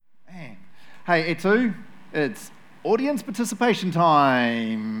Hey, Etu, it's audience participation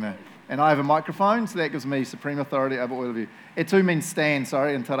time. And I have a microphone, so that gives me supreme authority over all of you. Etu means stand,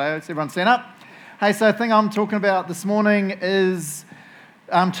 sorry, in Te Reo. So everyone stand up. Hey, so the thing I'm talking about this morning is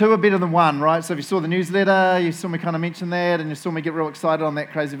two are better than one, right? So if you saw the newsletter, you saw me kind of mention that, and you saw me get real excited on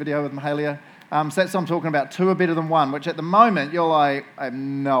that crazy video with Mahalia. So that's what I'm talking about. Two are better than one, which at the moment, you're like, I have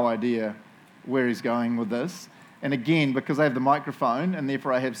no idea where he's going with this. And again, because I have the microphone and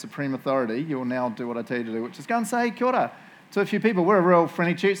therefore I have supreme authority, you'll now do what I tell you to do, which is go and say kia ora to a few people. We're a real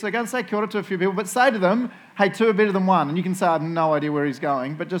friendly church, so go and say kia ora to a few people, but say to them, hey, two are better than one. And you can say, I have no idea where he's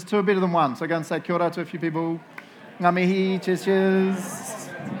going, but just two are better than one. So go and say kia ora to a few people. Ngā mihi, cheers, cheers.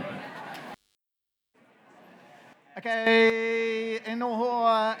 Okay, e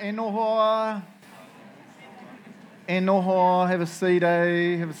noho, have a seat,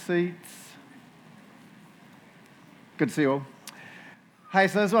 have a seat. Good to see you all. Hey,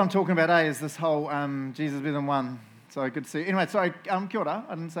 so that's what I'm talking about, is this whole Jesus better than one. So good to see you. Anyway, sorry, kia ora,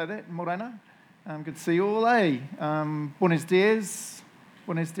 I didn't say that, morena. Good to see you all, Buenos dias,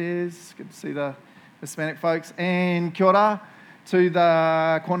 good to see the Hispanic folks. And kia ora to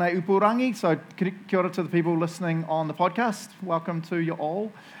the Kone Upurangi, so kia ora to the people listening on the podcast. Welcome to you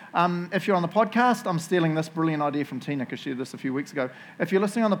all. If you're on the podcast, I'm stealing this brilliant idea from Tina, because she did this a few weeks ago. If you're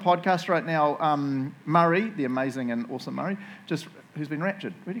listening on the podcast right now, Murray, the amazing and awesome Murray, who's been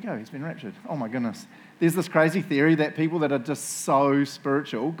raptured. Where'd he go? He's been raptured. Oh my goodness. There's this crazy theory that people that are just so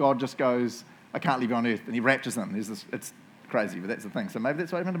spiritual, God just goes, I can't leave you on earth, and he raptures them. It's crazy, but that's the thing. So maybe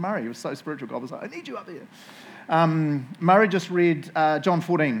that's what happened to Murray. He was so spiritual, God was like, I need you up there. Murray just read John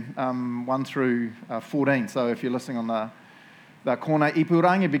 14, 1 through 14. So if you're listening on the Kone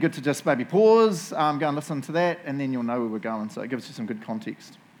Ipurangi, it'd be good to just maybe pause, go and listen to that, and then you'll know where we're going. So it gives you some good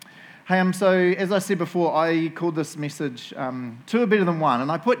context. Hey, so as I said before, I called this message two are better than one,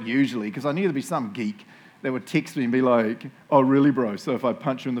 and I put usually, because I knew there'd be some geek that would text me and be like, oh, really, bro? So if I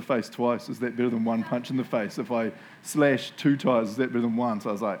punch you in the face twice, is that better than one punch in the face? If I slash two times, is that better than one? So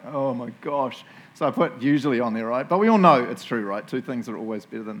I was like, oh my gosh. So I put usually on there, right? But we all know it's true, right? Two things are always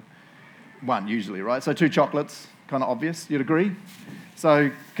better than one, usually, right? So two chocolates, kind of obvious, you'd agree?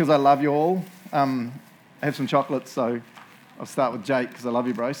 So, because I love you all, I have some chocolates, so I'll start with Jake, because I love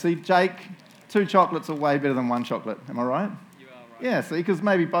you, bro. See, Jake, two chocolates are way better than one chocolate, am I right? You are right. Yeah, see, because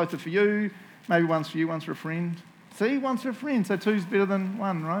maybe both are for you, maybe one's for you, one's for a friend. See, one's for a friend, so two's better than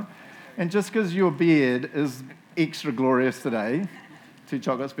one, right? And just because your beard is extra glorious today, two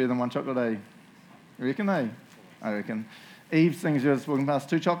chocolates better than one chocolate, eh? You reckon, eh? I reckon. Eve thinks you're just walking past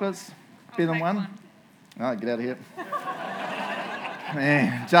two chocolates, better than one? All right, get out of here.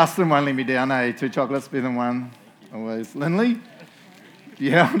 Man, Justin won't let me down, eh? Two chocolates better than one. Always. Lindley?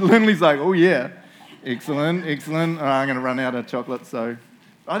 Yeah, Lindley's like, oh yeah. Excellent. All right, I'm going to run out of chocolate, so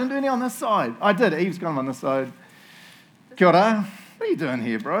I didn't do any on this side. I did. Eve's got them on this side. Kia ora. What are you doing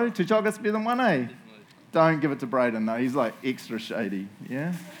here, bro? Two chocolates better than one, eh? Don't give it to Braden, though. He's like extra shady,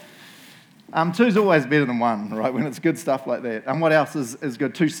 yeah? Two's always better than one, right, when it's good stuff like that. And what else is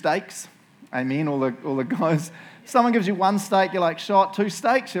good? Two steaks. Amen, all the guys. Someone gives you one steak, you're like, shot. Two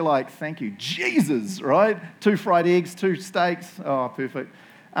steaks, you're like, thank you, Jesus, right? Two fried eggs, two steaks. Oh, perfect.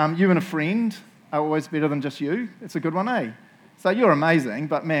 You and a friend are always better than just you. It's a good one, eh? So you're amazing,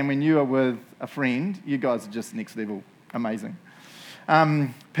 but man, when you are with a friend, you guys are just next level amazing.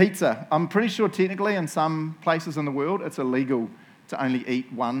 Pizza. I'm pretty sure technically in some places in the world, it's illegal to only eat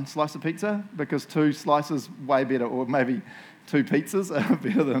one slice of pizza, because two slices way better, or maybe two pizzas are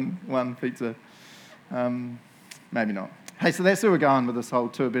better than one pizza. Maybe not. Hey, so that's where we're going with this whole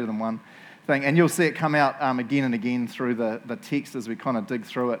two are better than one thing. And you'll see it come out again and again through the text as we kind of dig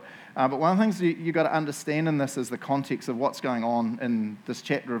through it. But one of the things you've got to understand in this is the context of what's going on in this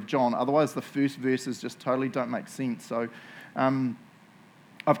chapter of John. Otherwise, the first verses just totally don't make sense. So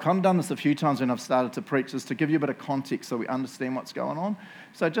I've kind of done this a few times when I've started to preach, is to give you a bit of context so we understand what's going on.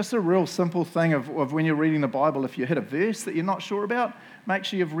 So just a real simple thing of when you're reading the Bible, if you hit a verse that you're not sure about, make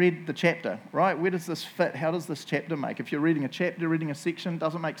sure you've read the chapter, right? Where does this fit? How does this chapter make? If you're reading a chapter, reading a section,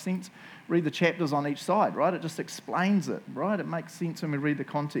 doesn't make sense, read the chapters on each side, right? It just explains it, right? It makes sense when we read the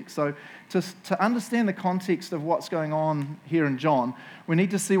context. So to understand the context of what's going on here in John, we need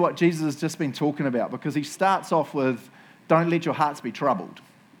to see what Jesus has just been talking about, because he starts off with, don't let your hearts be troubled,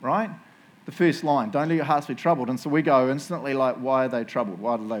 right? The first line, don't let your hearts be troubled. And so we go instantly like, why are they troubled?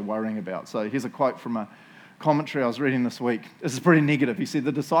 What are they worrying about? So here's a quote from a commentary I was reading this week. This is pretty negative. He said,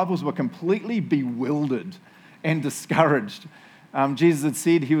 the disciples were completely bewildered and discouraged. Jesus had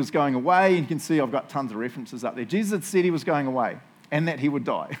said he was going away, and you can see I've got tons of references up there. Jesus had said he was going away and that he would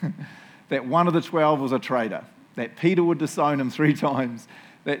die, that one of the 12 was a traitor, that Peter would disown him 3 times,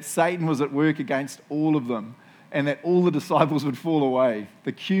 that Satan was at work against all of them and that all the disciples would fall away.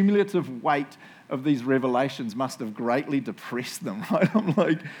 The cumulative weight of these revelations must have greatly depressed them, right? I'm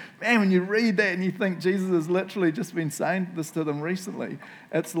like, man, when you read that and you think Jesus has literally just been saying this to them recently,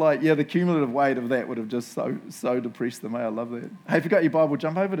 it's like, yeah, the cumulative weight of that would have just so depressed them. Hey, I love that. Hey, if you've got your Bible,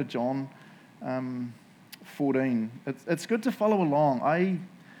 jump over to John 14. It's good to follow along.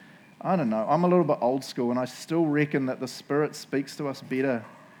 I don't know, I'm a little bit old school, and I still reckon that the Spirit speaks to us better.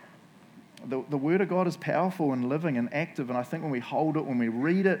 The Word of God is powerful and living and active, and I think when we hold it, when we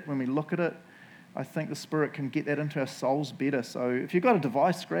read it, when we look at it, I think the Spirit can get that into our souls better. So if you've got a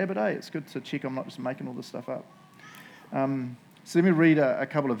device, grab it, It's good to check I'm not just making all this stuff up. So let me read a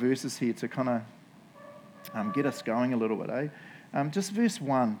couple of verses here to kind of get us going a little bit, Just verse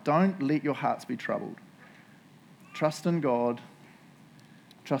 1, don't let your hearts be troubled. Trust in God,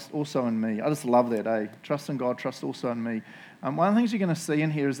 trust also in me. I just love that, Trust in God, trust also in me. One of the things you're going to see in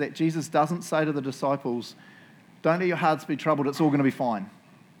here is that Jesus doesn't say to the disciples, don't let your hearts be troubled, it's all going to be fine.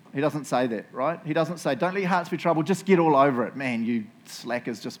 He doesn't say that, right? He doesn't say, don't let your hearts be troubled, just get all over it. Man, you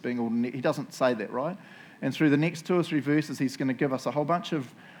slackers just being all... He doesn't say that, right? And through the next 2 or 3 verses, he's going to give us a whole bunch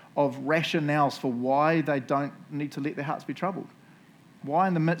of rationales for why they don't need to let their hearts be troubled. Why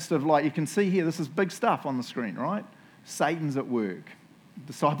in the midst of, you can see here, this is big stuff on the screen, right? Satan's at work.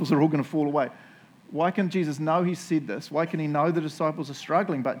 Disciples are all going to fall away. Why can Jesus know he said this? Why can he know the disciples are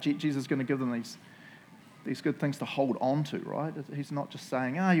struggling, but Jesus is going to give them these good things to hold on to, right? He's not just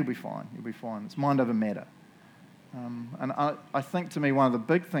saying, you'll be fine. It's mind over matter. And I think to me one of the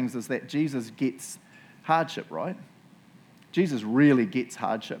big things is that Jesus gets hardship, right? Jesus really gets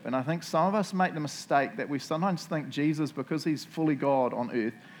hardship. And I think some of us make the mistake that we sometimes think Jesus, because he's fully God on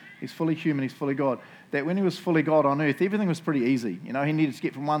earth, he's fully human, he's fully God, that when he was fully God on earth, everything was pretty easy. He needed to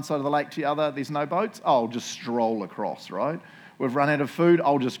get from one side of the lake to the other. There's no boats. I'll just stroll across, right? We've run out of food,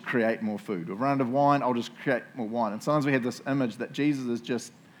 I'll just create more food. We've run out of wine, I'll just create more wine. And sometimes we have this image that Jesus is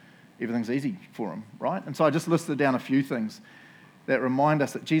just, everything's easy for him, right? And so I just listed down a few things that remind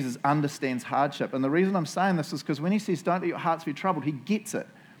us that Jesus understands hardship. And the reason I'm saying this is because when he says, don't let your hearts be troubled, he gets it.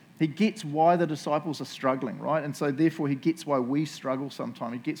 He gets why the disciples are struggling, right? And so therefore he gets why we struggle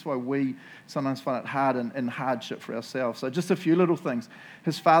sometimes. He gets why we sometimes find it hard and hardship for ourselves. So just a few little things.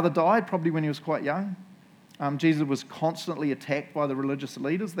 His father died probably when he was quite young. Jesus was constantly attacked by the religious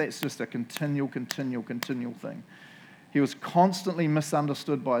leaders. That's just a continual thing. He was constantly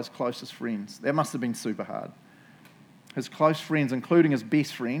misunderstood by his closest friends. That must have been super hard. His close friends, including his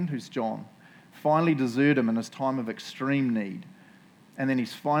best friend, who's John, finally desert him in his time of extreme need. And then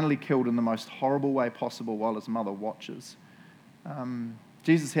he's finally killed in the most horrible way possible while his mother watches.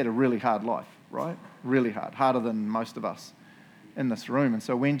 Jesus had a really hard life, right? Really hard, harder than most of us in this room. And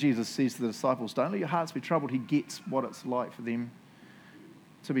so when Jesus says to the disciples, don't let your hearts be troubled, he gets what it's like for them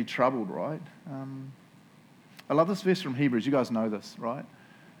to be troubled, right? I love this verse from Hebrews. You guys know this, right?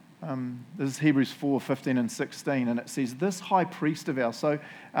 This is Hebrews 4:15 and 16, and it says, this high priest of ours. So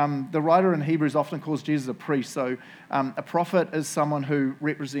the writer in Hebrews often calls Jesus a priest. So a prophet is someone who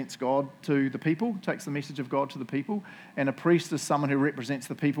represents God to the people, takes the message of God to the people, and a priest is someone who represents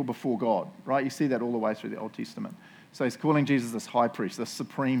the people before God, right? You see that all the way through the Old Testament. So he's calling Jesus this high priest, this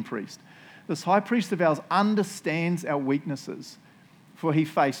supreme priest. This high priest of ours understands our weaknesses, for he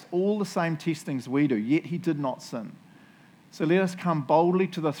faced all the same testings we do, yet he did not sin. So let us come boldly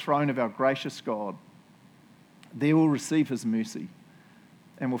to the throne of our gracious God. There we'll receive his mercy,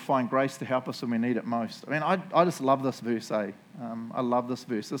 and we'll find grace to help us when we need it most. I mean, I just love this verse, I love this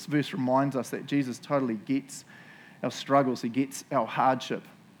verse. This verse reminds us that Jesus totally gets our struggles. He gets our hardship.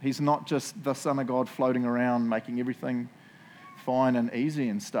 He's not just the Son of God floating around making everything fine and easy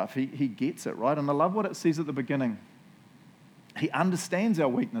and stuff. He gets it, right? And I love what it says at the beginning. He understands our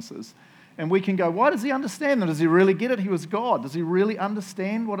weaknesses. And we can go, why does he understand that? Does he really get it? He was God. Does he really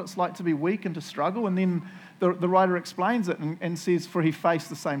understand what it's like to be weak and to struggle? And then the writer explains it and says, for he faced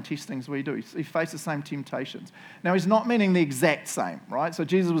the same testings we do. He faced the same temptations. Now, he's not meaning the exact same, right? So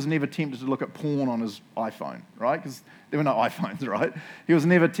Jesus was never tempted to look at porn on his iPhone, right? Because there were no iPhones, right? He was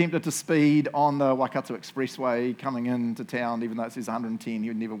never tempted to speed on the Waikato Expressway coming into town, even though it says 110, he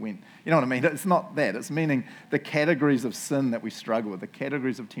never went. You know what I mean? It's not that. It's meaning the categories of sin that we struggle with, the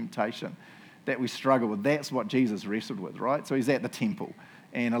categories of temptation that we struggle with. That's what Jesus wrestled with, right? So he's at the temple,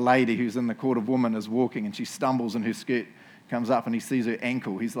 and a lady who's in the court of women is walking, and she stumbles and her skirt comes up, and he sees her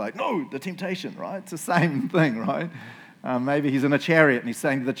ankle. He's like, no, the temptation, right? It's the same thing, right? Maybe he's in a chariot, and he's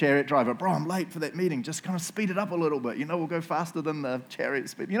saying to the chariot driver, bro, I'm late for that meeting. Just kind of speed it up a little bit. We'll go faster than the chariot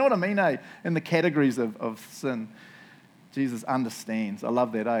speed. You know what I mean, In the categories of sin, Jesus understands. I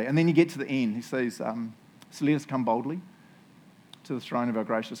love that, And then you get to the end. He says, so let us come boldly to the throne of our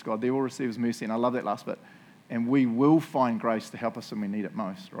gracious God. There will receive his mercy. And I love that last bit. And we will find grace to help us when we need it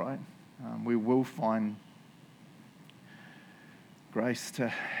most, right? We will find grace to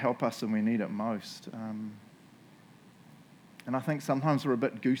help us when we need it most. And I think sometimes we're a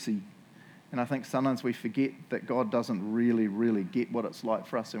bit goosey. And I think sometimes we forget that God doesn't really, really get what it's like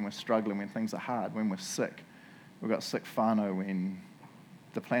for us when we're struggling, when things are hard, when we're sick. We've got sick whānau, when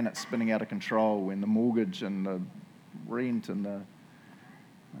the planet's spinning out of control, when the mortgage and the rent and the...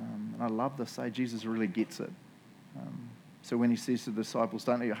 and I love this, Jesus really gets it. So when he says to the disciples,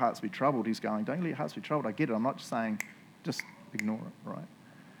 don't let your hearts be troubled, he's going, don't let your hearts be troubled. I get it. I'm not just saying, just ignore it, right?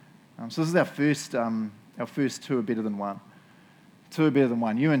 So this is our first two are better than one. Two are better than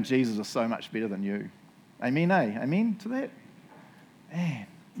one. You and Jesus are so much better than you. Amen, eh? Amen to that? Man,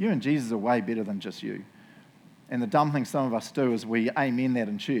 you and Jesus are way better than just you. And the dumb thing some of us do is we amen that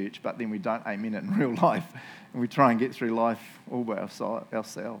in church, but then we don't amen it in real life. And we try and get through life all by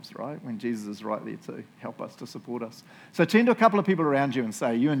ourselves, right? When Jesus is right there to help us, to support us. So turn to a couple of people around you and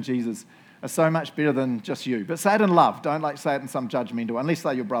say, you and Jesus are so much better than just you. But say it in love. Don't say it in some judgmental, unless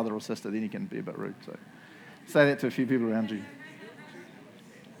they're your brother or sister, then you can be a bit rude. So say that to a few people around you.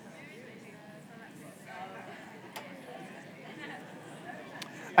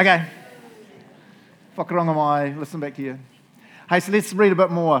 Okay. Whakaronga mai, listen back to you. Hey, so let's read a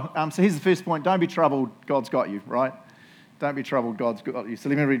bit more. So here's the first point. Don't be troubled, God's got you, right? Don't be troubled, God's got you. So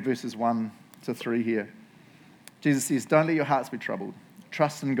let me read verses 1 to 3 here. Jesus says, don't let your hearts be troubled.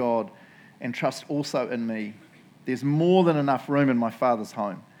 Trust in God and trust also in me. There's more than enough room in my Father's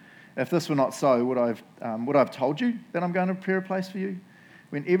home. If this were not so, would I have told you that I'm going to prepare a place for you?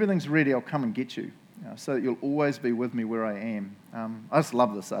 When everything's ready, I'll come and get you, so that you'll always be with me where I am. I just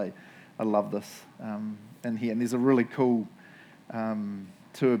love this, I love this in here. And there's a really cool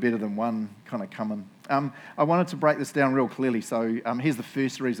two are better than one kind of coming. I wanted to break this down real clearly. So here's the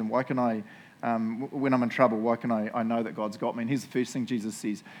first reason. Why can I, when I'm in trouble, why can I know that God's got me? And here's the first thing Jesus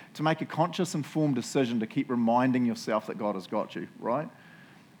says. To make a conscious, informed decision to keep reminding yourself that God has got you, right?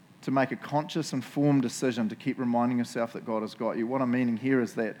 To make a conscious, informed decision to keep reminding yourself that God has got you. What I'm meaning here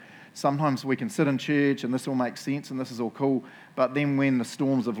is that sometimes we can sit in church and this all makes sense and this is all cool, but then when the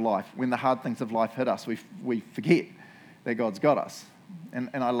storms of life, when the hard things of life hit us, we forget that God's got us. And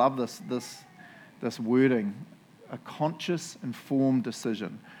I love this wording, a conscious, informed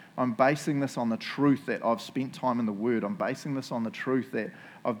decision. I'm basing this on the truth that I've spent time in the Word. I'm basing this on the truth that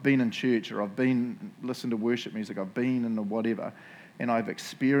I've been in church or I've been listened to worship music, I've been in the whatever, and I've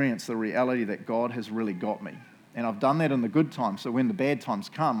experienced the reality that God has really got me. And I've done that in the good times, so when the bad times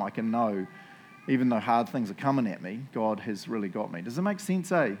come, I can know, even though hard things are coming at me, God has really got me. Does it make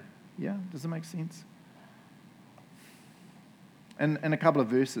sense, eh? Yeah? Does it make sense? In a couple of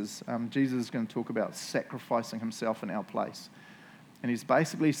verses, Jesus is going to talk about sacrificing himself in our place. And he's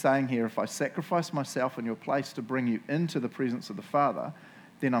basically saying here, if I sacrifice myself in your place to bring you into the presence of the Father,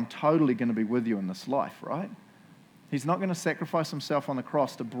 then I'm totally going to be with you in this life, right? He's not going to sacrifice himself on the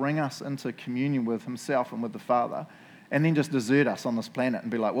cross to bring us into communion with himself and with the Father and then just desert us on this planet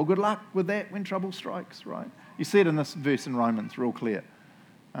and be like, well, good luck with that when trouble strikes, right? You see it in this verse in Romans, real clear.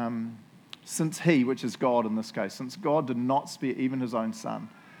 Since he, which is God in this case, since God did not spare even his own son,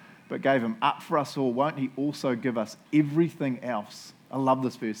 but gave him up for us all, won't he also give us everything else? I love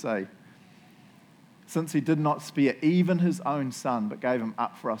this verse, eh? Since he did not spare even his own son, but gave him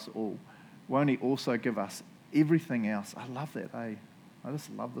up for us all, won't he also give us everything else? I love that, eh? I just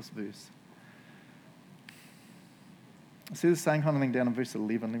love this verse. I see the same kind of thing down in verse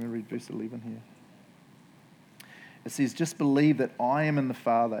 11. Let me read verse 11 here. It says, just believe that I am in the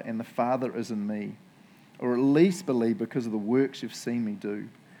Father and the Father is in me, or at least believe because of the works you've seen me do.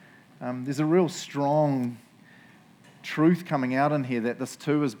 There's a real strong truth coming out in here that this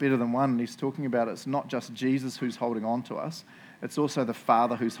two is better than one, and he's talking about it's not just Jesus who's holding on to us, it's also the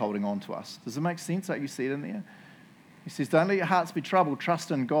Father who's holding on to us. Does it make sense that you see it in there? He says, don't let your hearts be troubled,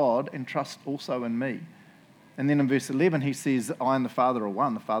 trust in God and trust also in me. And then in verse 11 he says, I and the Father are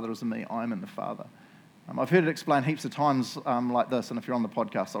one, the Father is in me, I am in the Father. I've heard it explained heaps of times like this, and if you're on the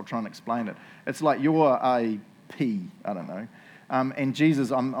podcast, I'll try and explain it. It's like you're a pea, I don't know, and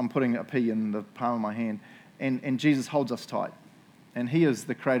Jesus, I'm putting a pea in the palm of my hand, and Jesus holds us tight. And he is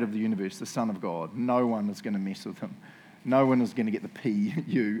the creator of the universe, the Son of God. No one is going to mess with him. No one is going to get the pea,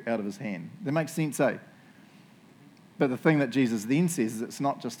 you, out of his hand. That makes sense, eh? But the thing that Jesus then says is it's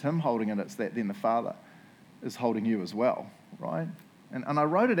not just him holding it, it's that then the Father is holding you as well, right? And I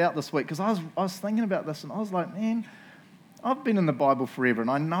wrote it out this week because I was thinking about this and I was like, man, I've been in the Bible forever and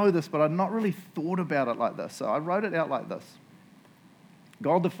I know this, but I've not really thought about it like this. So I wrote it out like this.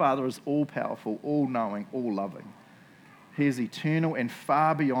 God the Father is all-powerful, all-knowing, all-loving. He is eternal and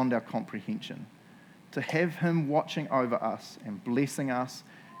far beyond our comprehension. To have him watching over us and blessing us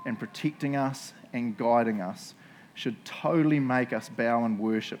and protecting us and guiding us should totally make us bow and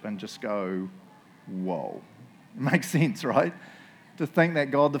worship and just go, whoa. It makes sense, right? To think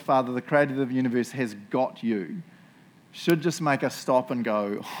that God the Father, the creator of the universe, has got you should just make us stop and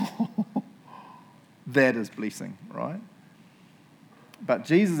go, oh, that is blessing, right? But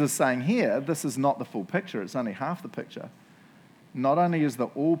Jesus is saying here, this is not the full picture. It's only half the picture. Not only is the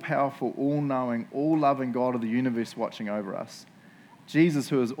all-powerful, all-knowing, all-loving God of the universe watching over us, Jesus,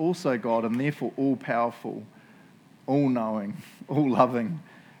 who is also God and therefore all-powerful, all-knowing, all-loving,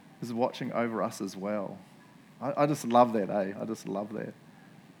 is watching over us as well. I just love that, eh? I just love that.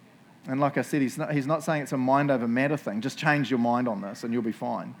 And like I said, he's not saying it's a mind over matter thing. Just change your mind on this and you'll be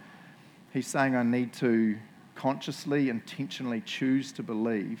fine. He's saying I need to consciously, intentionally choose to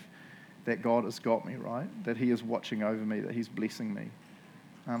believe that God has got me, right? That he is watching over me, that he's blessing me.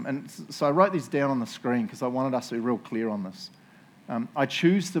 And so I wrote these down on the screen because I wanted us to be real clear on this. I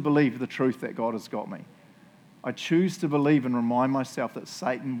choose to believe the truth that God has got me. I choose to believe and remind myself that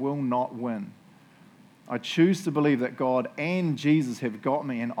Satan will not win. I choose to believe that God and Jesus have got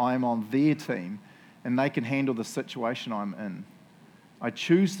me and I'm on their team and they can handle the situation I'm in. I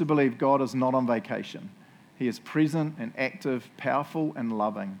choose to believe God is not on vacation. He is present and active, powerful and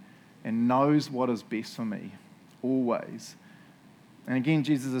loving, and knows what is best for me, always. And again,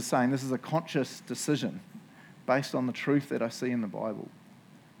 Jesus is saying this is a conscious decision based on the truth that I see in the Bible.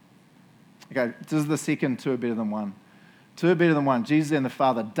 Okay, this is the second two are better than one. Two are better than one. Jesus and the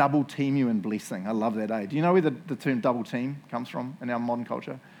Father double team you in blessing. I love that, eh? Do you know where the term double team comes from in our modern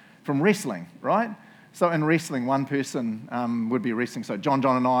culture? From wrestling, right? So in wrestling, one person would be wrestling. So John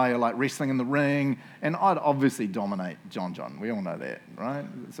and I are like wrestling in the ring, and I'd obviously dominate John. We all know that, right?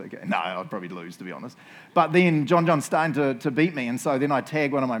 It's okay. No, I'd probably lose, to be honest. But then John's starting to beat me, and so then I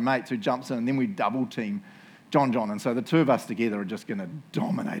tag one of my mates who jumps in, and then we double team John. And so the two of us together are just going to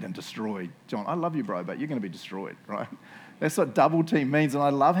dominate and destroy John. I love you, bro, but you're going to be destroyed, right? That's what double team means, and I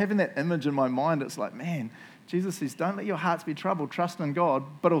love having that image in my mind. It's like, man, Jesus says, don't let your hearts be troubled. Trust in God,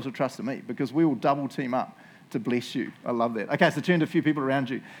 but also trust in me, because we will double team up to bless you. I love that. Okay, so turn to a few people around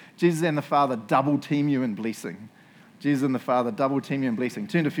you. Jesus and the Father double team you in blessing. Jesus and the Father double team you in blessing.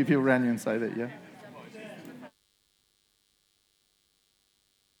 Turn to a few people around you and say that, yeah?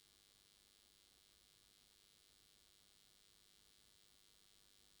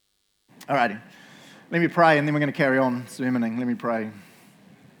 All righty. Let me pray, and then we're going to carry on sermoning. Let me pray.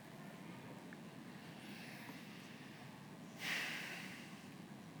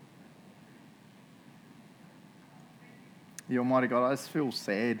 Yeah, Almighty God, I just feel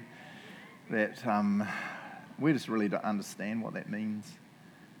sad that we just really don't understand what that means.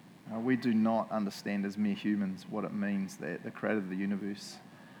 We do not understand as mere humans what it means that the creator of the universe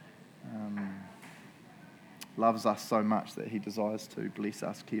loves us so much that he desires to bless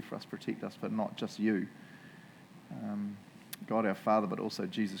us, care for us, protect us, but not just you, God our Father, but also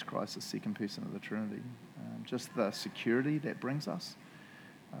Jesus Christ, the second person of the Trinity. Just the security that brings us,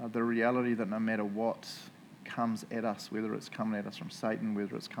 the reality that no matter what comes at us, whether it's coming at us from Satan,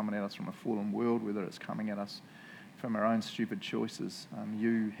 whether it's coming at us from a fallen world, whether it's coming at us from our own stupid choices,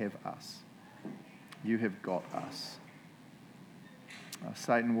 you have us. You have got us.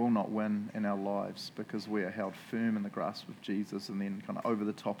 Satan will not win in our lives because we are held firm in the grasp of Jesus, and then kind of over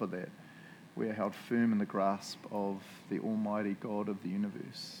the top of that, we are held firm in the grasp of the Almighty God of the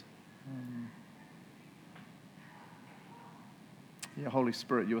universe. Holy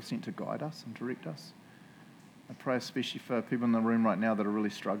Spirit, you are sent to guide us and direct us. I pray especially for people in the room right now that are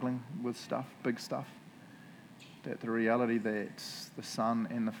really struggling with stuff, big stuff, that the reality that the Son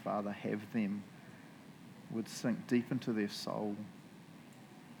and the Father have them would sink deep into their soul.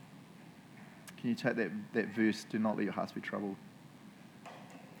 Can you take that verse, do not let your hearts be troubled?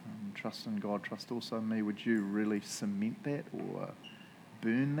 Trust in God, trust also in me. Would you really cement that or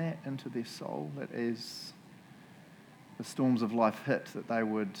burn that into their soul, that as the storms of life hit, that they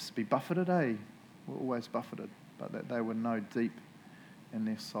would be buffeted, We're always buffeted, but that they would know deep in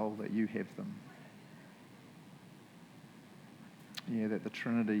their soul that you have them. That the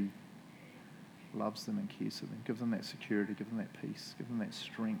Trinity loves them and cares for them. Give them that security, give them that peace, give them that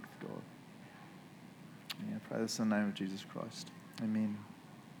strength, God. I pray this in the name of Jesus Christ. Amen.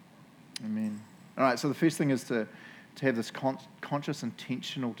 Amen. All right, so the first thing is to have this conscious,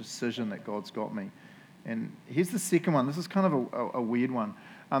 intentional decision that God's got me. And here's the second one. This is kind of a weird one.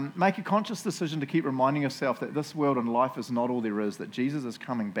 Make a conscious decision to keep reminding yourself that this world and life is not all there is, that Jesus is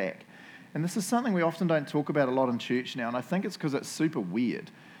coming back. And this is something we often don't talk about a lot in church now, and I think it's because it's super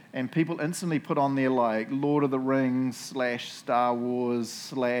weird. and people instantly put on their like Lord of the Rings / Star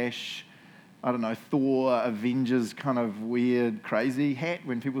Wars / I don't know, Thor, Avengers kind of weird, crazy hat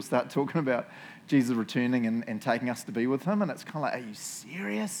when people start talking about Jesus returning and taking us to be with him. And it's kind of like, are you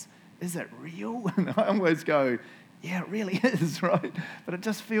serious? Is it real? And I always go, yeah, it really is, right? But it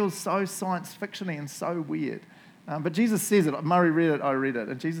just feels so science fiction-y and so weird. But Jesus says it. Murray read it, I read it.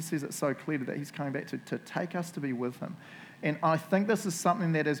 And Jesus says it so clearly that he's coming back to take us to be with him. And I think this is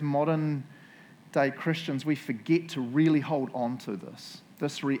something that as modern day Christians, we forget to really hold on to this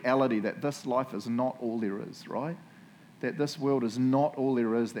reality that this life is not all there is, right? That this world is not all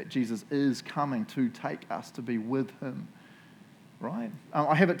there is, that Jesus is coming to take us to be with him, right?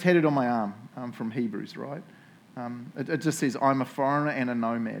 I have it tattooed on my arm from Hebrews, right? It just says, I'm a foreigner and a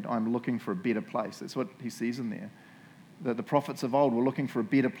nomad. I'm looking for a better place. That's what he says in there. The prophets of old were looking for a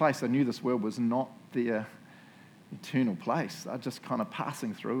better place. They knew this world was not their eternal place. They're just kind of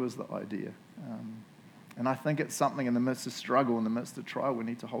passing through is the idea. And I think it's something in the midst of struggle, in the midst of trial, we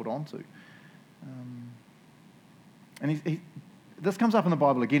need to hold on to. This comes up in the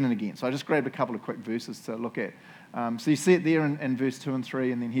Bible again and again. So I just grabbed a couple of quick verses to look at. So you see it there in verse 2 and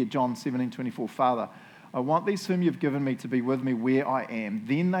 3, and then here John 17:24, Father, I want these whom you've given me to be with me where I am.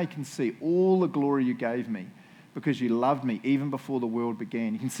 Then they can see all the glory you gave me because you loved me even before the world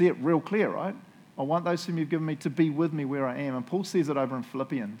began. You can see it real clear, right? I want those whom you've given me to be with me where I am. And Paul says it over in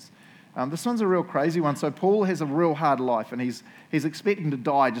Philippians. This one's a real crazy one. So Paul has a real hard life, and he's expecting to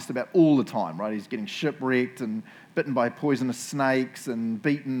die just about all the time, right? He's getting shipwrecked and bitten by poisonous snakes and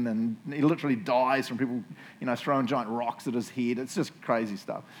beaten, and he literally dies from people, throwing giant rocks at his head. It's just crazy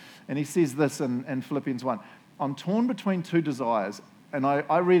stuff. And he says this in Philippians 1, I'm torn between two desires, and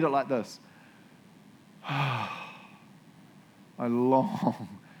I read it like this. I long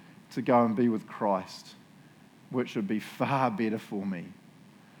to go and be with Christ, which would be far better for me.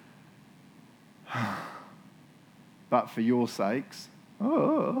 But for your sakes,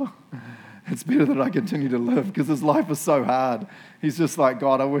 it's better that I continue to live because his life is so hard. He's just like,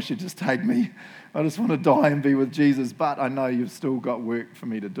 God, I wish you'd just take me. I just want to die and be with Jesus, but I know you've still got work for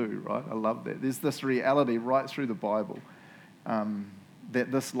me to do, right? I love that. There's this reality right through the Bible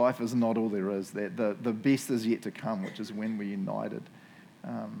that this life is not all there is, that the best is yet to come, which is when we're united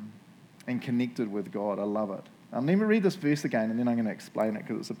and connected with God. I love it. Let me read this verse again, and then I'm going to explain it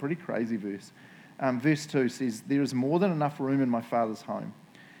because it's a pretty crazy verse. Verse 2 says, there is more than enough room in my Father's home.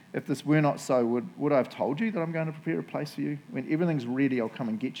 If this were not so, would I have told you that I'm going to prepare a place for you? When everything's ready, I'll come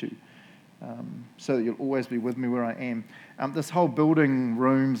and get you, so that you'll always be with me where I am. This whole building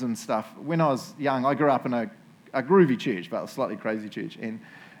rooms and stuff, when I was young, I grew up in a groovy church, but a slightly crazy church. And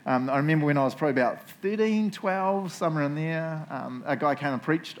I remember when I was probably about 13, 12, somewhere in there, a guy came and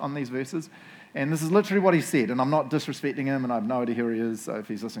preached on these verses. And this is literally what he said, and I'm not disrespecting him, and I have no idea who he is, so if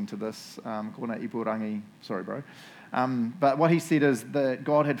he's listening to this, Kona Ipurangi, sorry, bro. But what he said is that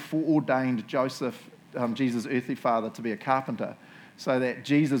God had foreordained Joseph, Jesus' earthly father, to be a carpenter, so that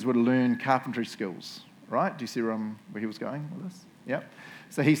Jesus would learn carpentry skills, right? Do you see where he was going with this? Yep.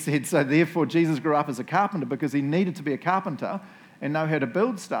 So he said, so therefore Jesus grew up as a carpenter because he needed to be a carpenter and know how to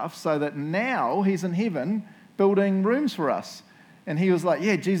build stuff, so that now he's in heaven building rooms for us. And he was like,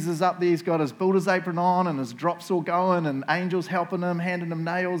 yeah, Jesus is up there, he's got his builder's apron on and his drops all going and angels helping him, handing him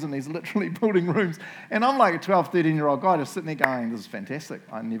nails, and he's literally building rooms. And I'm like a 12, 13-year-old guy just sitting there going, this is fantastic.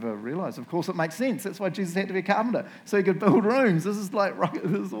 I never realized. Of course it makes sense. That's why Jesus had to be a carpenter, so he could build rooms. This is like,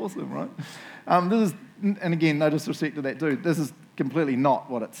 this is awesome, right? And again, no disrespect to that dude, this is completely not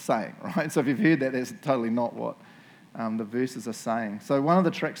what it's saying, right? So if you've heard that, that's totally not what the verses are saying. So one of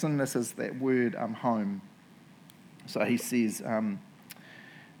the tricks in this is that word home. So he says,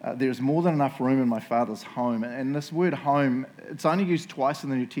 there's more than enough room in my Father's home. And this word home, it's only used twice in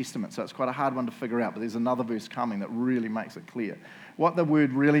the New Testament, so it's quite a hard one to figure out, but there's another verse coming that really makes it clear. What the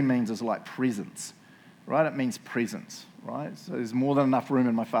word really means is like presence, right? It means presence, right? So there's more than enough room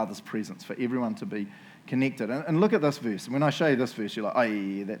in my Father's presence for everyone to be connected. And look at this verse. When I show you this verse, you're like, oh,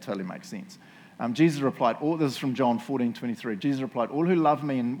 yeah, that totally makes sense. Jesus replied, this is from John 14:23. Jesus replied, all who love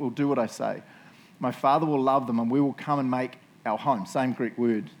me and will do what I say, my Father will love them, and we will come and make our home. Same Greek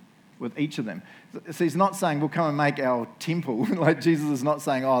word with each of them. So he's not saying we'll come and make our temple. Like Jesus is not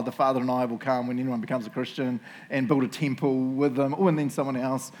saying, the Father and I will come when anyone becomes a Christian and build a temple with them, and then someone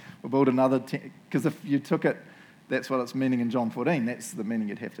else will build another temple. Because if you took it, that's what it's meaning in John 14. That's the meaning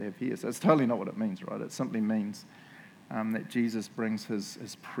you'd have to have here. So it's totally not what it means, right? It simply means that Jesus brings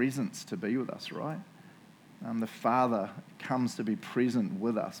his presence to be with us, right? The Father comes to be present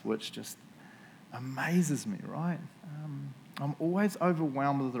with us, which just amazes me, right? I'm always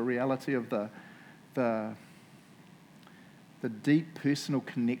overwhelmed with the reality of the the deep personal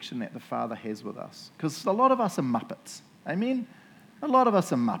connection that the Father has with us. Because a lot of us are muppets. Amen? A lot of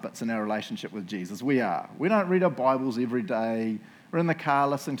us are muppets in our relationship with Jesus. We are. We don't read our Bibles every day. We're in the car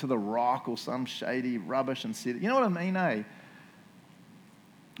listening to The Rock or some shady rubbish and said, you know what I mean, eh?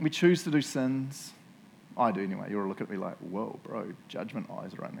 We choose to do sins. I do anyway. You'll look at me like, whoa, bro, judgment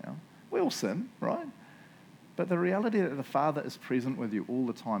eyes right now. We all sin, right? But the reality that the Father is present with you all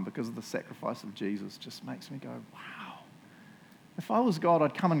the time because of the sacrifice of Jesus just makes me go, wow. If I was God,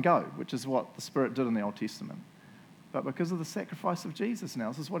 I'd come and go, which is what the Spirit did in the Old Testament. But because of the sacrifice of Jesus now,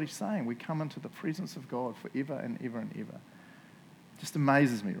 this is what he's saying. We come into the presence of God forever and ever and ever. It just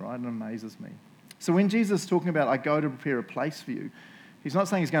amazes me, right? It amazes me. So when Jesus is talking about, I go to prepare a place for you, he's not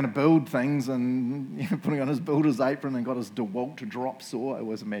saying he's going to build things and putting on his builder's apron and got his DeWalt drop saw. I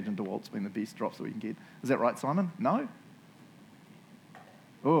always imagine DeWalt's been the best drop saw you can get. Is that right, Simon? No?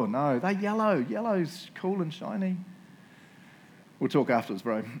 Oh, no. They're yellow. Yellow's cool and shiny. We'll talk afterwards,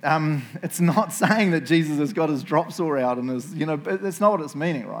 bro. It's not saying that Jesus has got his drop saw out and is, that's not what it's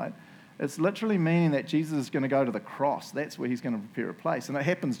meaning, right? It's literally meaning that Jesus is going to go to the cross. That's where he's going to prepare a place. And it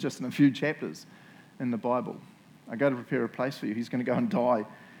happens just in a few chapters in the Bible. I go to prepare a place for you. He's going to go and die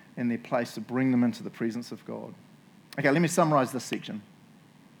in their place to bring them into the presence of God. Okay, let me summarize this section.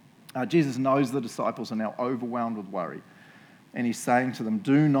 Jesus knows the disciples are now overwhelmed with worry. And he's saying to them,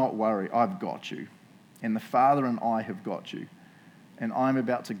 do not worry, I've got you. And the Father and I have got you. And I'm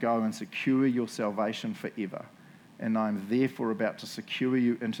about to go and secure your salvation forever. And I'm therefore about to secure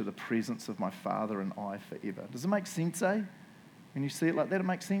you into the presence of my Father and I forever. Does it make sense, eh? When you see it like that, it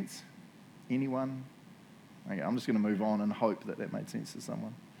makes sense? Anyone? Okay, I'm just going to move on and hope that made sense to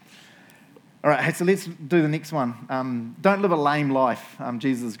someone. All right, so let's do the next one. Don't live a lame life.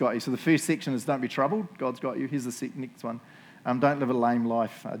 Jesus has got you. So the first section is don't be troubled. God's got you. Here's the next one. Don't live a lame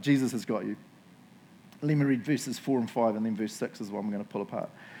life. Jesus has got you. Let me read verses 4 and 5, and then verse 6 is what I'm going to pull apart.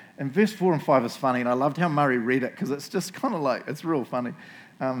 And verse 4 and 5 is funny, and I loved how Murray read it, because it's just kind of like, it's real funny.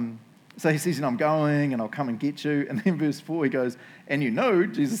 So he says, I'm going, and I'll come and get you. And then verse 4, he goes, and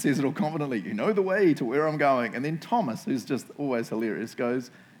Jesus says it all confidently, you know the way to where I'm going. And then Thomas, who's just always hilarious,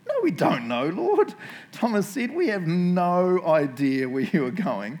 goes, no, we don't know, Lord. Thomas said, we have no idea where you are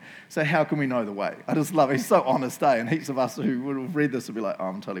going, so how can we know the way? I just love it. He's so honest, eh? And heaps of us who would have read this would be like,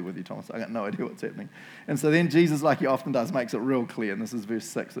 I'm totally with you, Thomas. I got no idea what's happening. And so then Jesus, like he often does, makes it real clear, and this is verse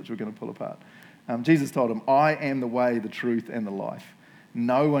 6, which we're going to pull apart. Jesus told him, I am the way, the truth, and the life.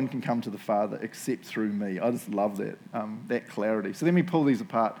 No one can come to the Father except through me. I just love that clarity. So let me pull these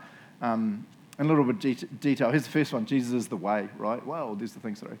apart in a little bit of detail. Here's the first one. Jesus is the way, right? Well, there's the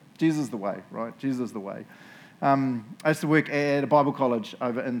thing, sorry. Jesus is the way, right? Jesus is the way. I used to work at a Bible college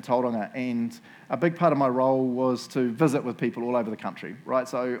over in Tauranga, and a big part of my role was to visit with people all over the country, right?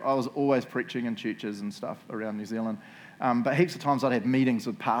 So I was always preaching in churches and stuff around New Zealand. But heaps of times I'd have meetings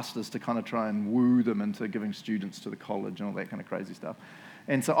with pastors to kind of try and woo them into giving students to the college and all that kind of crazy stuff.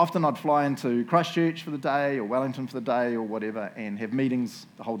 And so often I'd fly into Christchurch for the day or Wellington for the day or whatever and have meetings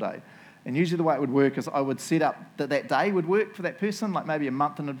the whole day. And usually the way it would work is I would set up that day would work for that person, like maybe a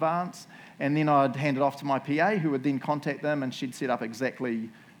month in advance, and then I'd hand it off to my PA, who would then contact them, and she'd set up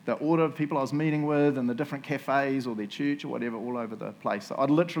exactly the order of people I was meeting with and the different cafes or their church or whatever all over the place. So I'd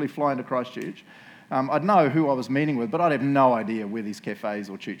literally fly into Christchurch. I'd know who I was meeting with, but I'd have no idea where these cafes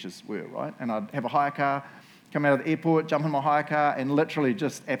or churches were, right? And I'd have a hire car, come out of the airport, jump in my hire car, and literally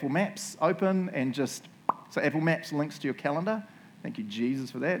just Apple Maps open and so Apple Maps links to your calendar. Thank you,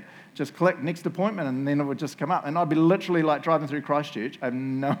 Jesus, for that. Just click next appointment, and then it would just come up. And I'd be literally like driving through Christchurch. I have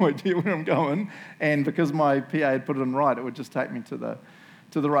no idea where I'm going. And because my PA had put it in right, it would just take me to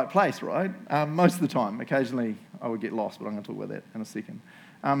the right place, right? Most of the time. Occasionally, I would get lost, but I'm going to talk about that in a second.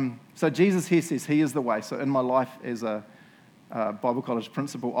 So Jesus here says he is the way. So in my life as a Bible college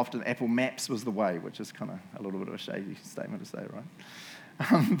principal, often Apple Maps was the way, which is kind of a little bit of a shady statement to say,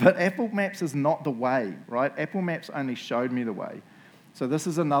 right? But Apple Maps is not the way, right? Apple Maps only showed me the way. So this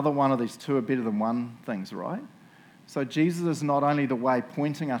is another one of these two are better than one things, right? So Jesus is not only the way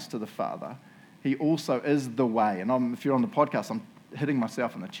pointing us to the Father, he also is the way. And if you're on the podcast, I'm hitting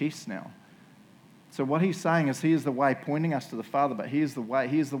myself in the chest now. So what he's saying is he is the way pointing us to the Father, but he is the way,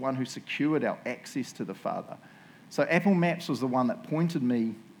 he is the one who secured our access to the Father. So Apple Maps was the one that pointed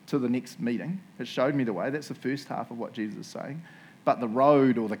me to the next meeting. It showed me the way. That's the first half of what Jesus is saying. But the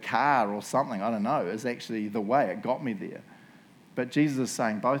road or the car or something, I don't know, is actually the way. It got me there. But Jesus is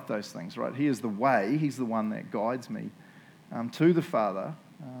saying both those things, right? He is the way. He's the one that guides me to the Father,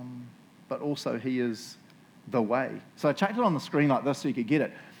 but also he is the way. So I chucked it on the screen like this so you could get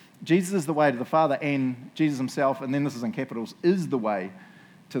it. Jesus is the way to the Father, and Jesus himself, and then this is in capitals, is the way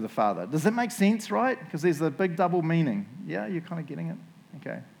to the Father. Does that make sense, right? Because there's a big double meaning. Yeah, you're kind of getting it?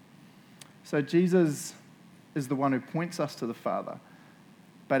 Okay. So Jesus is the one who points us to the Father.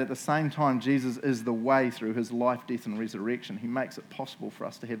 But at the same time, Jesus is the way through his life, death, and resurrection. He makes it possible for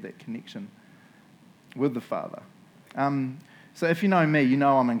us to have that connection with the Father. So if you know me, you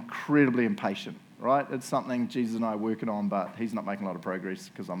know I'm incredibly impatient, right? It's something Jesus and I are working on, but he's not making a lot of progress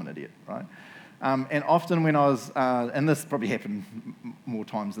because I'm an idiot, right? And often when I was, and this probably happened more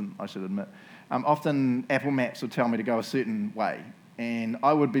times than I should admit, often Apple Maps would tell me to go a certain way. And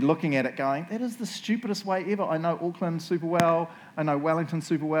I would be looking at it going, that is the stupidest way ever. I know Auckland super well. I know Wellington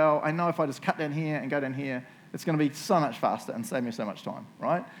super well. I know if I just cut down here and go down here, it's going to be so much faster and save me so much time,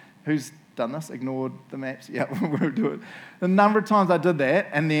 right? Who's done this? Ignored the maps? Yeah, we'll do it. The number of times I did that,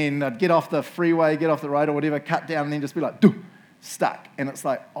 and then I'd get off the freeway, get off the road or whatever, cut down, and then just be like, stuck. And it's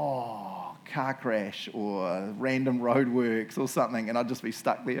like, car crash or random roadworks or something, and I'd just be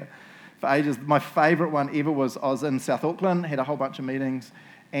stuck there for ages. My favourite one ever was I was in South Auckland, had a whole bunch of meetings,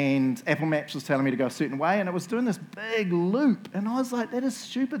 and Apple Maps was telling me to go a certain way, and it was doing this big loop, and I was like, that is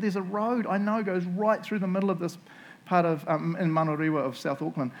stupid. There's a road I know goes right through the middle of this part of, in Manurewa of South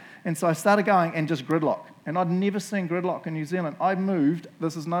Auckland. And so I started going and just gridlock. And I'd never seen gridlock in New Zealand. I moved,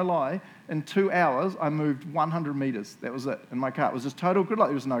 this is no lie, in 2 hours, I moved 100 metres. That was it in my car. It was just total gridlock.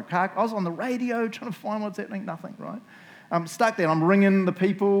 There was no car. I was on the radio trying to find what's happening, nothing, right? I'm stuck there. I'm ringing the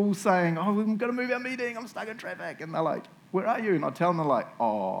people saying, we've got to move our meeting. I'm stuck in traffic. And they're like, where are you? And I tell them, they're like,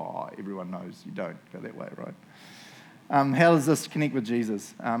 everyone knows you don't go that way, right? How does this connect with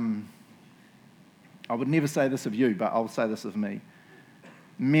Jesus? I would never say this of you, but I'll say this of me.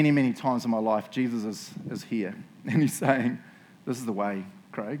 Many, many times in my life, Jesus is here. And he's saying, this is the way,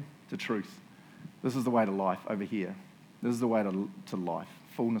 Craig, to truth. This is the way to life over here. This is the way to life,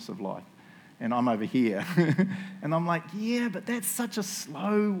 fullness of life. And I'm over here. And I'm like, yeah, but that's such a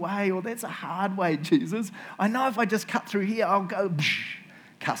slow way, or that's a hard way, Jesus. I know if I just cut through here, I'll go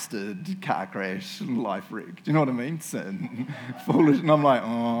custard, car crash, life wreck. Do you know what I mean? Sin, foolish. And I'm like,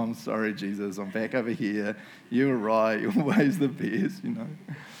 I'm sorry, Jesus. I'm back over here. You were right. Your way's the best, you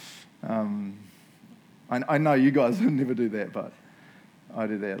know. I know you guys would never do that, but I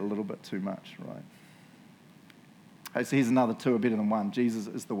do that a little bit too much, right? Okay, so here's another two are better than one. Jesus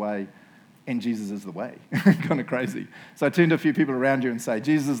is the way, and Jesus is the way. Kind of crazy. So I turn to a few people around you and say,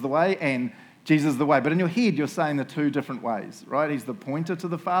 Jesus is the way, and Jesus is the way. But in your head, you're saying the two different ways, right? He's the pointer to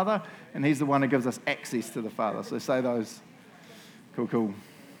the Father, and he's the one who gives us access to the Father. So say those. Cool.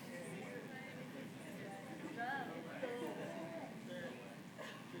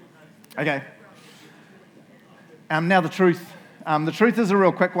 Okay. Now the truth. The truth is a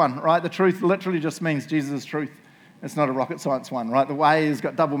real quick one, right? The truth literally just means Jesus is truth. It's not a rocket science one, right? The way has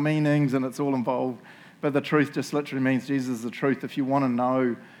got double meanings and it's all involved. But the truth just literally means Jesus is the truth. If you want to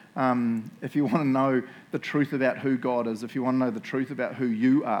know the truth about who God is, if you want to know the truth about who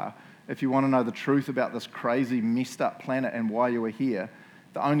you are, if you want to know the truth about this crazy, messed up planet and why you are here,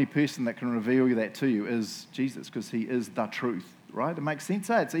 the only person that can reveal that to you is Jesus, because he is the truth, right? It makes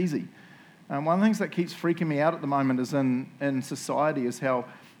sense, It's easy. One of the things that keeps freaking me out at the moment is in society is how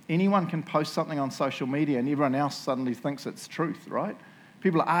anyone can post something on social media and everyone else suddenly thinks it's truth, right?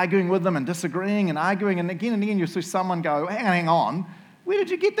 People are arguing with them and disagreeing and arguing, and again you'll see someone go, hang on, where did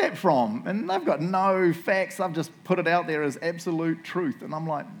you get that from? And they've got no facts. They've just put it out there as absolute truth. And I'm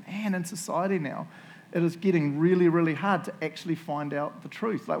like, man, in society now, it is getting really, really hard to actually find out the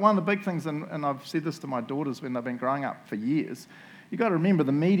truth. Like one of the big things, and I've said this to my daughters when they've been growing up for years, you've got to remember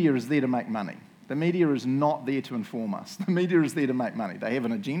the media is there to make money. The media is not there to inform us. The media is there to make money. They have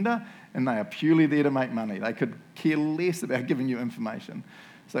an agenda, and they are purely there to make money. They could care less about giving you information.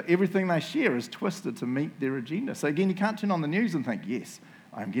 So everything they share is twisted to meet their agenda. So again, you can't turn on the news and think, yes,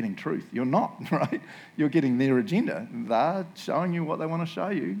 I'm getting truth. You're not, right? You're getting their agenda. They're showing you what they want to show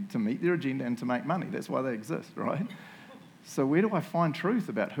you to meet their agenda and to make money. That's why they exist, right? So where do I find truth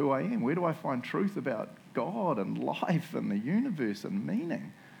about who I am? Where do I find truth about God and life and the universe and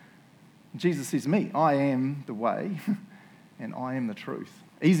meaning? Jesus says, me, I am the way and I am the truth.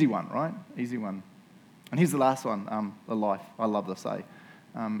 Easy one, right? Easy one. And here's the last one, the life. I love this,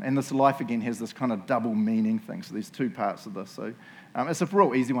 and this life, again, has this kind of double meaning thing. So there's two parts of this. So it's a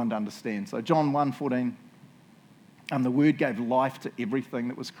real easy one to understand. So John 1:14, the Word gave life to everything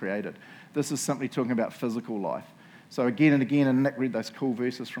that was created. This is simply talking about physical life. So again and again, and Nick read those cool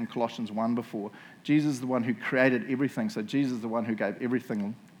verses from Colossians 1 before, Jesus is the one who created everything. So Jesus is the one who gave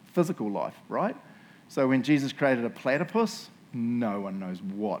everything physical life, right? So when Jesus created a platypus, No one knows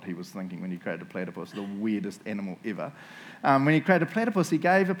what he was thinking when he created a platypus, the weirdest animal ever. When he created a platypus, he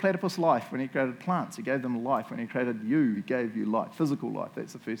gave a platypus life. When he created plants, he gave them life. When he created you, he gave you life, physical life.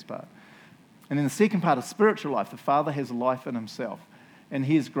 That's the first part. And then the second part is spiritual life. The Father has life in himself, and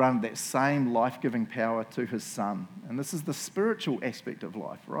he has granted that same life-giving power to his Son. And this is the spiritual aspect of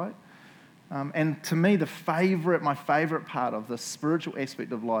life, right? And to me, my favorite part of the spiritual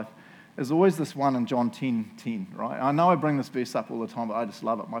aspect of life is always this one in John 10:10, right? I know I bring this verse up all the time, but I just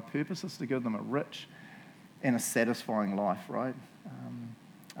love it. My purpose is to give them a rich and a satisfying life, right?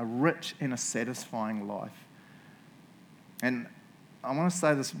 A rich and a satisfying life. And I want to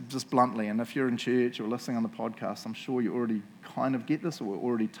say this just bluntly, and if you're in church or listening on the podcast, I'm sure you already kind of get this or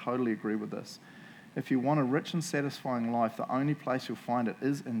already totally agree with this. If you want a rich and satisfying life, the only place you'll find it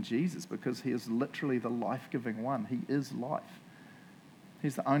is in Jesus, because he is literally the life-giving one. He is life.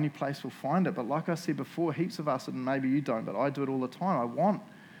 He's the only place we'll find it. But like I said before, heaps of us, and maybe you don't, but I do it all the time. I want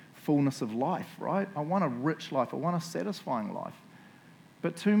fullness of life, right? I want a rich life. I want a satisfying life.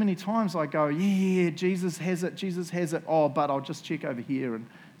 But too many times I go, yeah, Jesus has it. Oh, but I'll just check over here and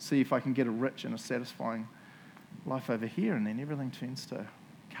see if I can get a rich and a satisfying life over here. And then everything turns to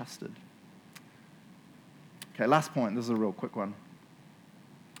custard. Okay, last point. This is a real quick one.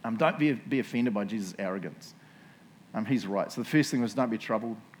 Don't be offended by Jesus' arrogance. He's right. So the first thing was, don't be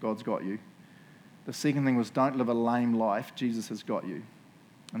troubled. God's got you. The second thing was, don't live a lame life. Jesus has got you.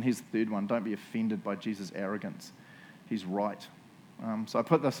 And here's the third one. Don't be offended by Jesus' arrogance. He's right. So I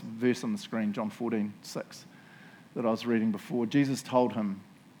put this verse on the screen, John 14:6, that I was reading before. Jesus told him,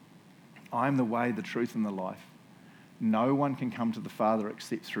 I am the way, the truth, and the life. No one can come to the Father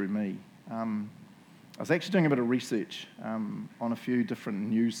except through me. I was actually doing a bit of research on a few different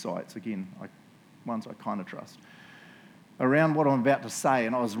news sites, again, ones I kind of trust, around what I'm about to say,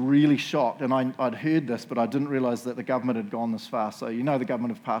 and I was really shocked. And I'd heard this, but I didn't realize that the government had gone this far. So the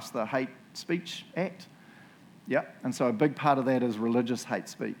government have passed the Hate Speech Act. Yeah, and so a big part of that is religious hate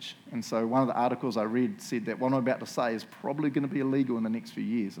speech. And so one of the articles I read said that what I'm about to say is probably going to be illegal in the next few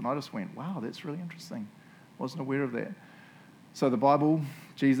years. And I just went, wow, that's really interesting. Wasn't aware of that. So the Bible,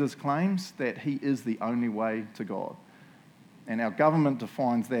 Jesus claims that he is the only way to God. And our government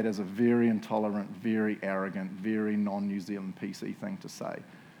defines that as a very intolerant, very arrogant, very non-New Zealand PC thing to say.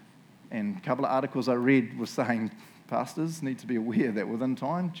 And a couple of articles I read were saying pastors need to be aware that within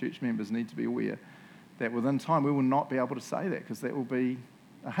time, church members need to be aware that within time we will not be able to say that, because that will be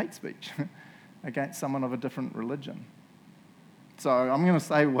a hate speech against someone of a different religion. So I'm going to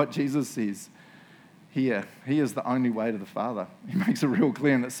say what Jesus says here. He is the only way to the Father. He makes it real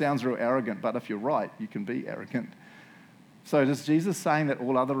clear, and it sounds real arrogant, but if you're right, you can be arrogant. So is Jesus saying that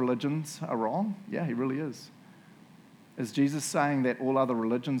all other religions are wrong? Yeah, he really is. Is Jesus saying that all other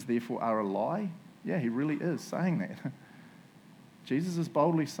religions therefore are a lie? Yeah, he really is saying that. Jesus is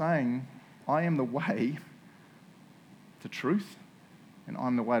boldly saying, I am the way to truth, and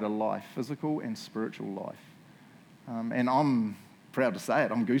I'm the way to life, physical and spiritual life. And I'm proud to say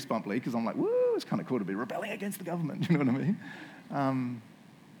it. I'm goosebumply, because I'm like, woo, it's kind of cool to be rebelling against the government. You know what I mean?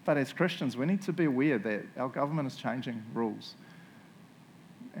 But as Christians, we need to be aware that our government is changing rules.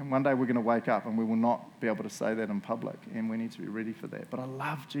 And one day we're going to wake up and we will not be able to say that in public, and we need to be ready for that. But I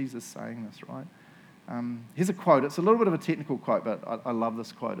love Jesus saying this, right? Here's a quote. It's a little bit of a technical quote, but I love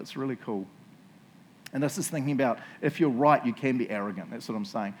this quote. It's really cool. And this is thinking about, if you're right, you can be arrogant. That's what I'm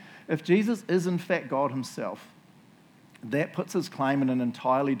saying. If Jesus is in fact God himself, that puts his claim in an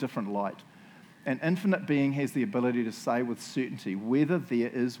entirely different light. An infinite being has the ability to say with certainty whether there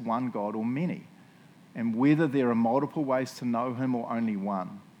is one God or many, and whether there are multiple ways to know him or only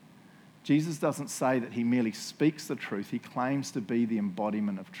one. Jesus doesn't say that he merely speaks the truth. He claims to be the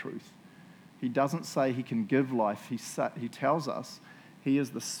embodiment of truth. He doesn't say he can give life. He tells us he is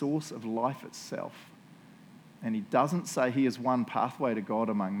the source of life itself. And he doesn't say he is one pathway to God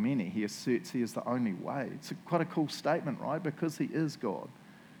among many. He asserts he is the only way. It's quite a cool statement, right? Because he is God.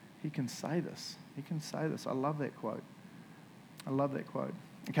 He can say this. He can say this. I love that quote. I love that quote.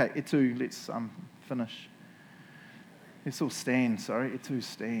 Okay, Etu, let's finish. Let's all stand, sorry. Etu,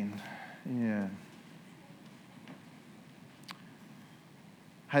 stand. Yeah.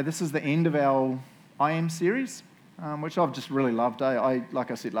 Hey, this is the end of our I Am series, which I've just really loved. Like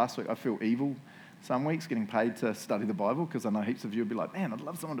I said last week, I feel evil some weeks getting paid to study the Bible, because I know heaps of you would be like, man, I'd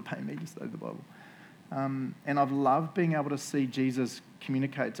love someone to pay me to study the Bible. And I've loved being able to see Jesus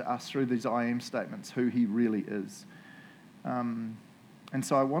communicate to us through these I am statements who he really is. And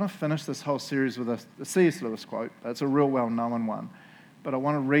so I want to finish this whole series with a C.S. Lewis quote. It's a real well-known one, but I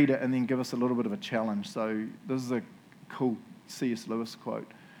want to read it and then give us a little bit of a challenge. So this is a cool C.S. Lewis quote.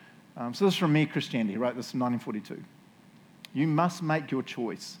 So this is from Mere Christianity. He wrote this in 1942. You must make your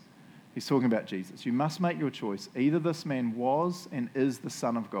choice. He's talking about Jesus. You must make your choice. Either this man was and is the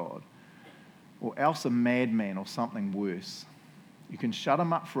Son of God, or else a madman or something worse. You can shut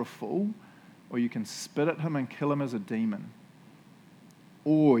him up for a fool, or you can spit at him and kill him as a demon.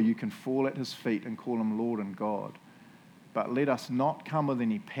 Or you can fall at his feet and call him Lord and God. But let us not come with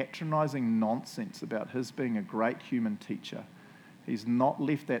any patronizing nonsense about his being a great human teacher. He's not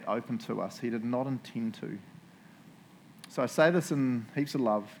left that open to us. He did not intend to. So I say this in heaps of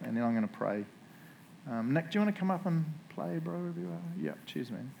love, and then I'm going to pray. Nick, do you want to come up and play, bro, wherever you are? Yeah, cheers,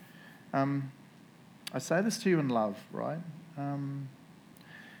 man. I say this to you in love, right?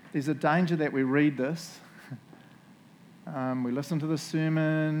 There's a danger that we read this, we listen to the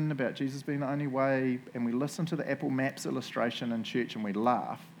sermon about Jesus being the only way, and we listen to the Apple Maps illustration in church and we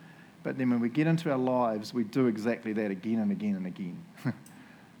laugh, but then when we get into our lives, we do exactly that again and again and again.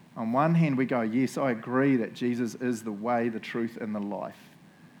 On one hand, we go, yes, I agree that Jesus is the way, the truth, and the life.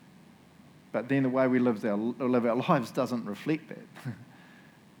 But then the way we live our lives doesn't reflect that.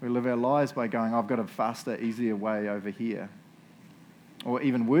 We live our lives by going, I've got a faster, easier way over here. Or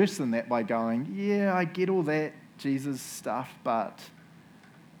even worse than that, by going, yeah, I get all that Jesus stuff, but...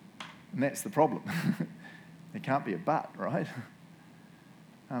 And that's the problem. There can't be a but, right?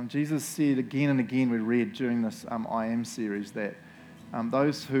 Jesus said again and again, we read during this I Am series, that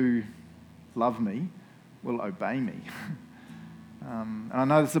those who love me will obey me. And I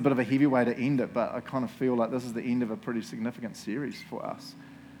know this is a bit of a heavy way to end it, but I kind of feel like this is the end of a pretty significant series for us.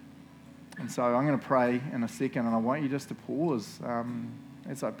 And so I'm going to pray in a second, and I want you just to pause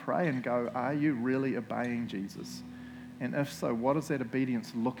as I pray and go, are you really obeying Jesus? And if so, what is that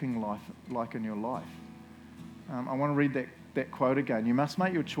obedience looking like in your life? I want to read that quote again. You must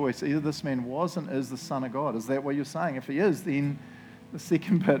make your choice. Either this man was and is the Son of God. Is that what you're saying? If he is, then the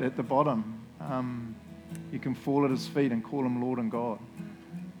second bit at the bottom, you can fall at his feet and call him Lord and God.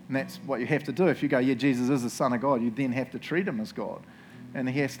 And that's what you have to do. If you go, yeah, Jesus is the Son of God, you then have to treat him as God. And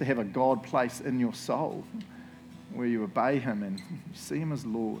he has to have a God place in your soul where you obey him and you see him as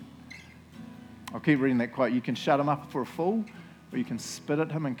Lord. I'll keep reading that quote. You can shut him up for a fool, or you can spit at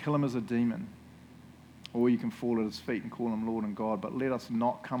him and kill him as a demon. Or you can fall at his feet and call him Lord and God. But let us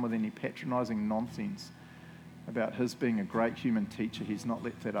not come with any patronizing nonsense about his being a great human teacher. He's not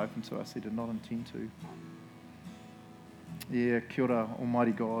left that open to us. He did not intend to. Yeah, kia ora,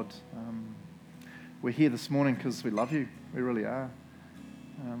 Almighty God. We're here this morning because we love you. We really are.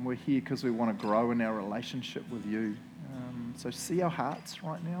 We're here because we want to grow in our relationship with you. So see our hearts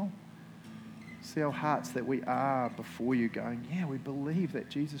right now. See our hearts that we are before you going, yeah, we believe that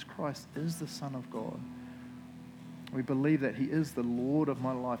Jesus Christ is the Son of God. We believe that he is the Lord of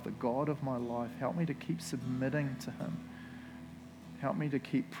my life, the God of my life. Help me to keep submitting to him. Help me to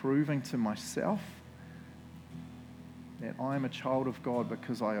keep proving to myself that I am a child of God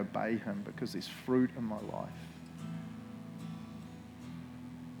because I obey him, because there's fruit in my life.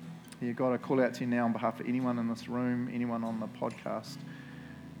 Yeah, God, I call out to you now on behalf of anyone in this room, anyone on the podcast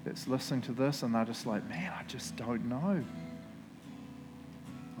that's listening to this, and they're just like, man, I just don't know.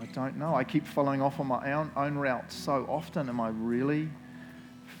 I don't know. I keep following off on my own route so often. Am I really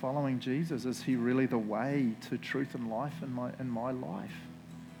following Jesus? Is he really the way to truth and life in my life?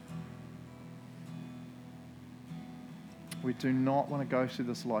 We do not want to go through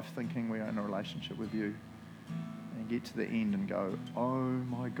this life thinking we are in a relationship with you and get to the end and go, oh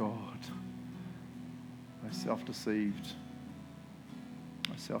my God, I'm self-deceived.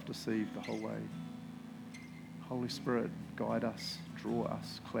 I self-deceived the whole way. Holy Spirit, guide us, draw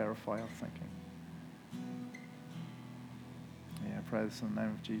us, clarify our thinking. Yeah, I pray this in the name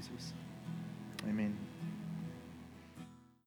of Jesus. Amen.